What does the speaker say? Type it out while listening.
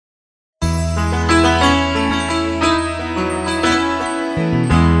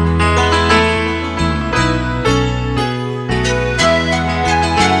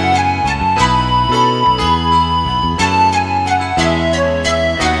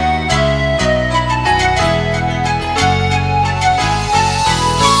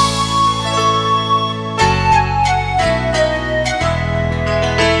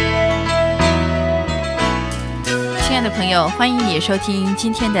欢迎你收听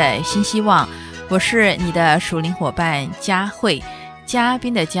今天的新希望，我是你的属灵伙伴嘉惠，嘉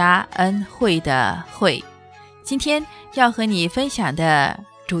宾的嘉，恩惠的惠。今天要和你分享的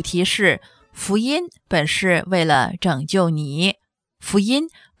主题是福音本是为了拯救你，福音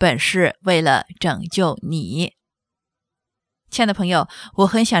本是为了拯救你。亲爱的朋友，我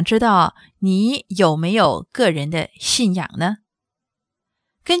很想知道你有没有个人的信仰呢？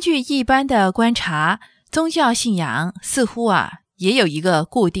根据一般的观察，宗教信仰似乎也有一个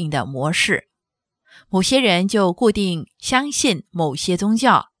固定的模式。某些人就固定相信某些宗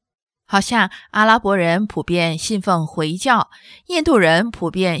教，好像阿拉伯人普遍信奉回教，印度人普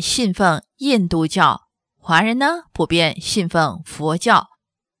遍信奉印度教，华人呢普遍信奉佛教。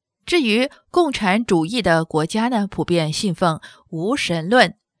至于共产主义的国家呢，普遍信奉无神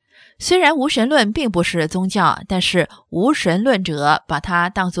论。虽然无神论并不是宗教，但是无神论者把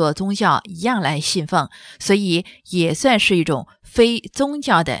它当作宗教一样来信奉，所以也算是一种非宗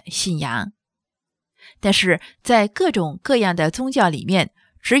教的信仰。但是在各种各样的宗教里面，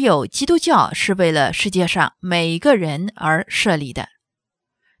只有基督教是为了世界上每个人而设立的。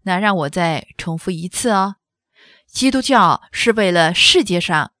那让我再重复一次哦，基督教是为了世界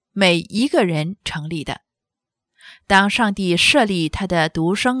上每一个人成立的。当上帝设立他的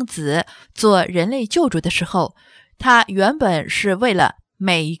独生子做人类救主的时候，他原本是为了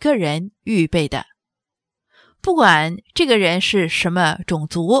每个人预备的。不管这个人是什么种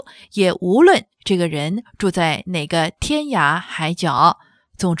族，也无论这个人住在哪个天涯海角，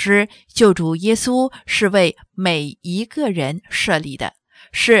总之救主耶稣是为每一个人设立的，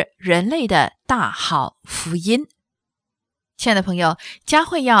是人类的大好福音。亲爱的朋友，嘉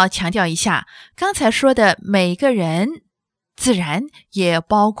惠要强调一下，刚才说的每个人自然也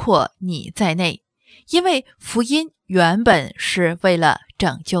包括你在内，因为福音原本是为了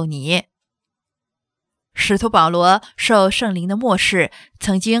拯救你。使徒保罗受圣灵的默示，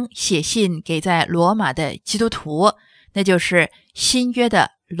曾经写信给在罗马的基督徒，那就是新约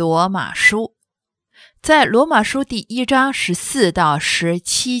的罗马书。在罗马书第1章14到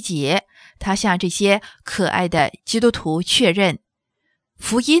17节，他向这些可爱的基督徒确认，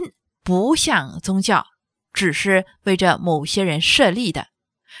福音不像宗教，只是为着某些人设立的，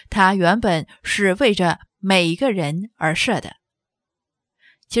它原本是为着每个人而设的。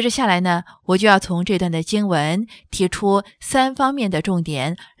接着下来呢，我就要从这段的经文提出3方面的重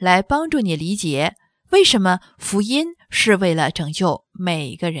点，来帮助你理解为什么福音是为了拯救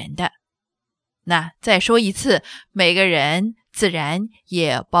每个人的。那再说一次，每个人自然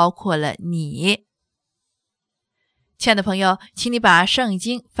也包括了你。亲爱的朋友，请你把圣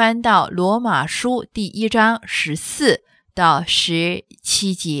经翻到罗马书第1章14到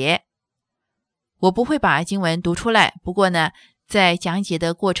17节。我不会把经文读出来，不过呢，在讲解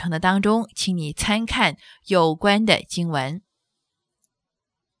的过程的当中，请你参看有关的经文。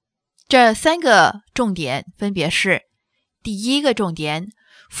这3个重点分别是：第一个重点，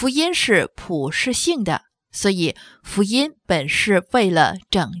福音是普世性的，所以福音本是为了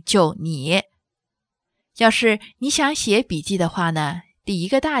拯救你。要是你想写笔记的话呢，第一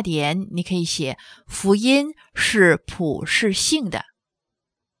个大点你可以写福音是普世性的，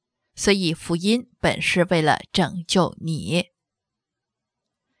所以福音本是为了拯救你。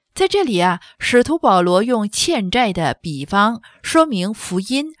在这里使徒保罗用欠债的比方说明福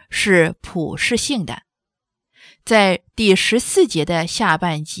音是普世性的。在第14节的下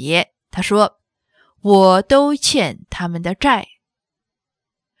半节，他说，我都欠他们的债。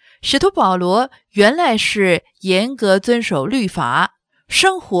使徒保罗原来是严格遵守律法，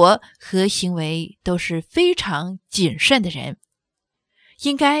生活和行为都是非常谨慎的人，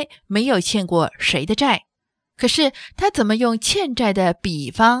应该没有欠过谁的债。可是他怎么用欠债的比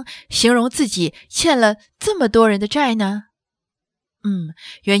方形容自己欠了这么多人的债呢？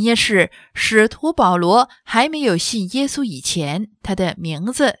原因是使徒保罗还没有信耶稣以前，他的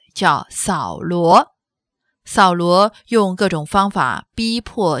名字叫扫罗。扫罗用各种方法逼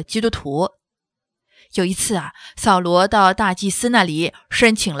迫基督徒。有一次扫罗到大祭司那里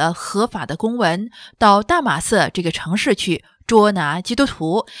申请了合法的公文，到大马色这个城市去捉拿基督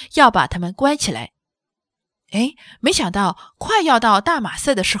徒，要把他们关起来。没想到快要到大马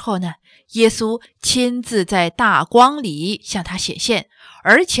色的时候呢，耶稣亲自在大光里向他显现，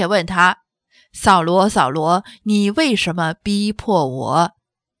而且问他，扫罗，扫罗，你为什么逼迫我？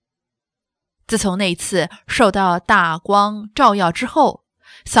自从那次受到大光照耀之后，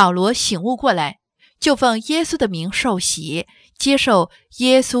扫罗醒悟过来，就奉耶稣的名受洗，接受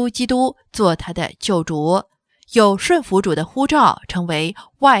耶稣基督做他的救主，有顺服主的呼召，成为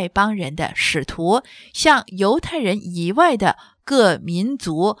外邦人的使徒，向犹太人以外的各民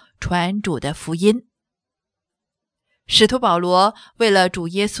族传主的福音。使徒保罗为了主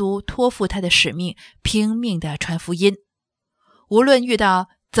耶稣托付他的使命，拼命地传福音，无论遇到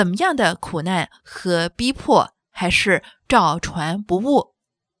怎么样的苦难和逼迫，还是照传不误。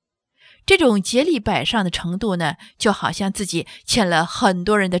这种竭力摆上的程度呢，就好像自己欠了很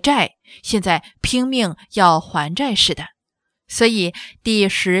多人的债，现在拼命要还债似的。所以第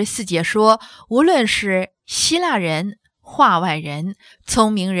14节说，无论是希腊人、化外人、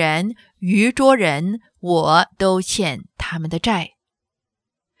聪明人、愚拙人，我都欠他们的债。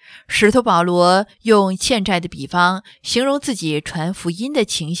使徒保罗用欠债的比方形容自己传福音的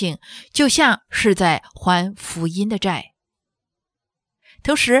情形，就像是在还福音的债。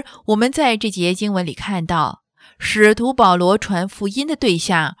同时，我们在这节经文里看到，使徒保罗传福音的对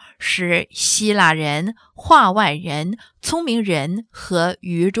象是希腊人、化外人、聪明人和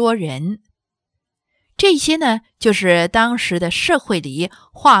愚拙人。这些呢，就是当时的社会里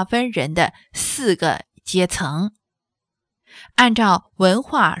划分人的4个阶层。按照文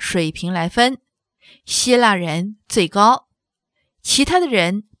化水平来分，希腊人最高，其他的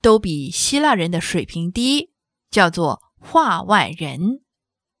人都比希腊人的水平低，叫做化外人。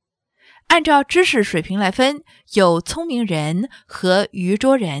按照知识水平来分，有聪明人和愚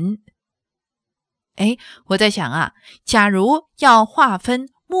拙人。我在想假如要划分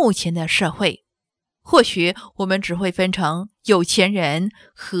目前的社会，或许我们只会分成有钱人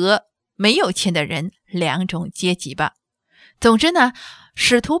和没有钱的人2种阶级吧。总之呢，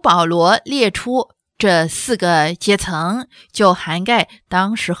使徒保罗列出这4个阶层，就涵盖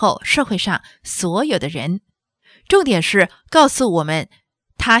当时候社会上所有的人。重点是告诉我们，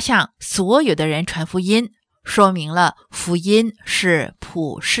他向所有的人传福音，说明了福音是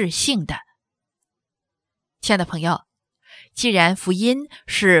普世性的。亲爱的朋友，既然福音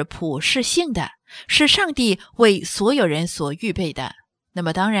是普世性的，是上帝为所有人所预备的，那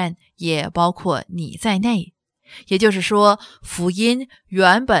么当然也包括你在内。也就是说，福音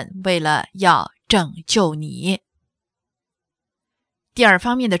原本为了要拯救你。第2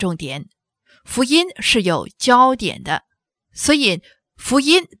方面的重点，福音是有焦点的，所以福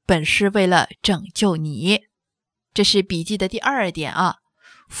音本是为了拯救你。这是笔记的第2点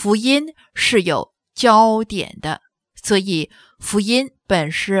福音是有焦点的，所以福音本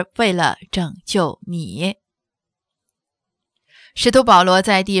是为了拯救你。使徒保罗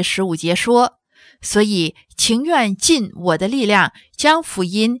在第15节说，所以情愿尽我的力量，将福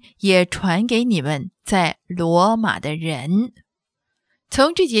音也传给你们在罗马的人。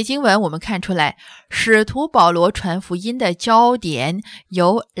从这节经文我们看出来，使徒保罗传福音的焦点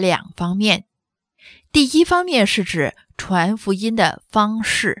有2方面。第1方面是指传福音的方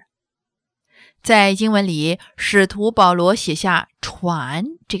式。在经文里，使徒保罗写下传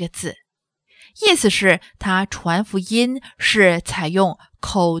这个字，意思是他传福音是采用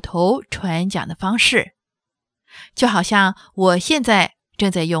口头传讲的方式，就好像我现在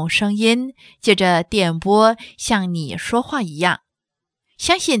正在用声音借着电波向你说话一样，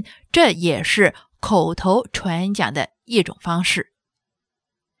相信这也是口头传讲的一种方式。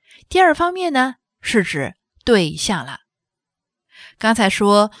第2方面呢，是指对象了。刚才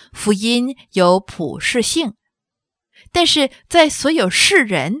说福音有普世性，但是在所有世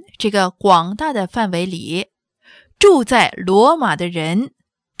人这个广大的范围里，住在罗马的人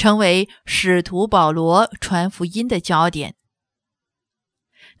成为使徒保罗传福音的焦点。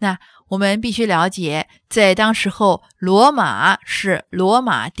那我们必须了解，在当时候，罗马是罗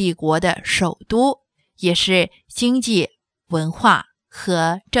马帝国的首都，也是经济、文化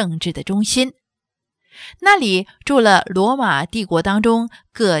和政治的中心。那里住了罗马帝国当中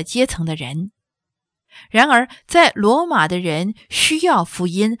各阶层的人。然而，在罗马的人需要福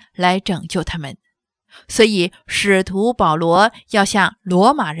音来拯救他们，所以使徒保罗要向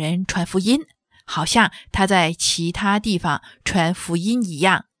罗马人传福音，好像他在其他地方传福音一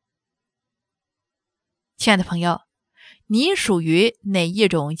样。亲爱的朋友，你属于哪一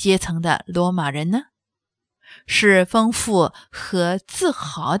种阶层的罗马人呢？是丰富和自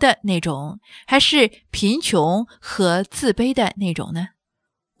豪的那种，还是贫穷和自卑的那种呢？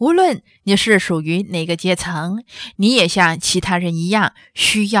无论你是属于哪个阶层，你也像其他人一样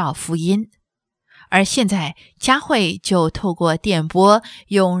需要福音。而现在嘉惠就透过电波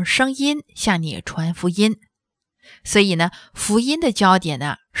用声音向你传福音。所以呢，福音的焦点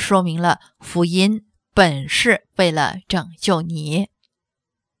呢，说明了福音本是为了拯救你。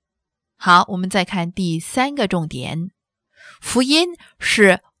好，我们再看第3个重点，福音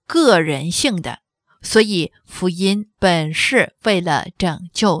是个人性的，所以福音本是为了拯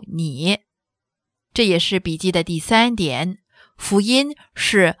救你。这也是笔记的第3点，福音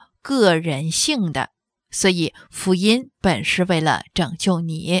是个人性的，所以福音本是为了拯救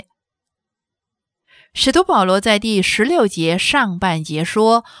你。使徒保罗在第16节上半节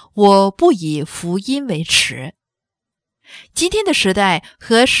说：“我不以福音为耻。”今天的时代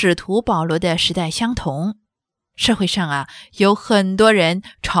和使徒保罗的时代相同，社会上有很多人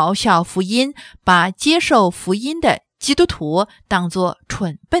嘲笑福音，把接受福音的基督徒当作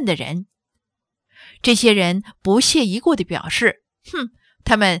蠢笨的人。这些人不屑一顾地表示：“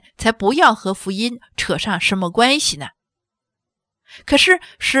他们才不要和福音扯上什么关系呢。”可是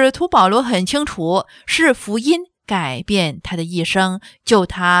使徒保罗很清楚，是福音改变他的一生，救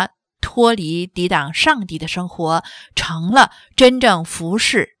他脱离抵挡上帝的生活，成了真正服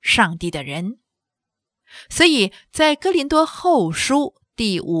侍上帝的人。所以在哥林多后书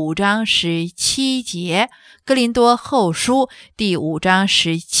第5章17节，哥林多后书第5章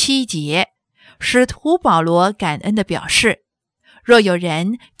17节，使徒保罗感恩地表示：若有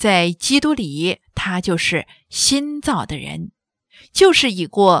人在基督里，他就是新造的人，旧事已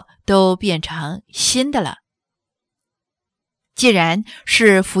过，都变成新的了。既然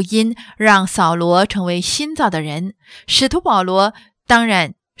是福音让扫罗成为新造的人，使徒保罗当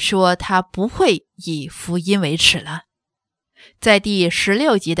然说他不会以福音为耻了。在第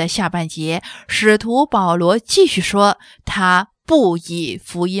16节的下半节，使徒保罗继续说他不以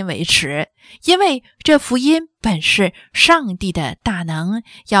福音为耻，因为这福音本是上帝的大能，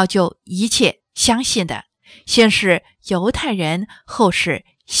要救一切相信的，先是犹太人，后是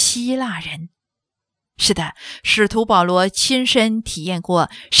希腊人。是的，使徒保罗亲身体验过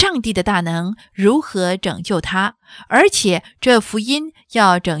上帝的大能如何拯救他，而且这福音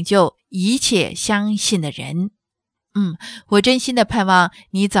要拯救一切相信的人。我真心的盼望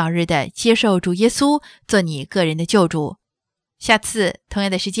你早日的接受主耶稣做你个人的救主。下次同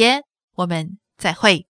样的时间，我们再会。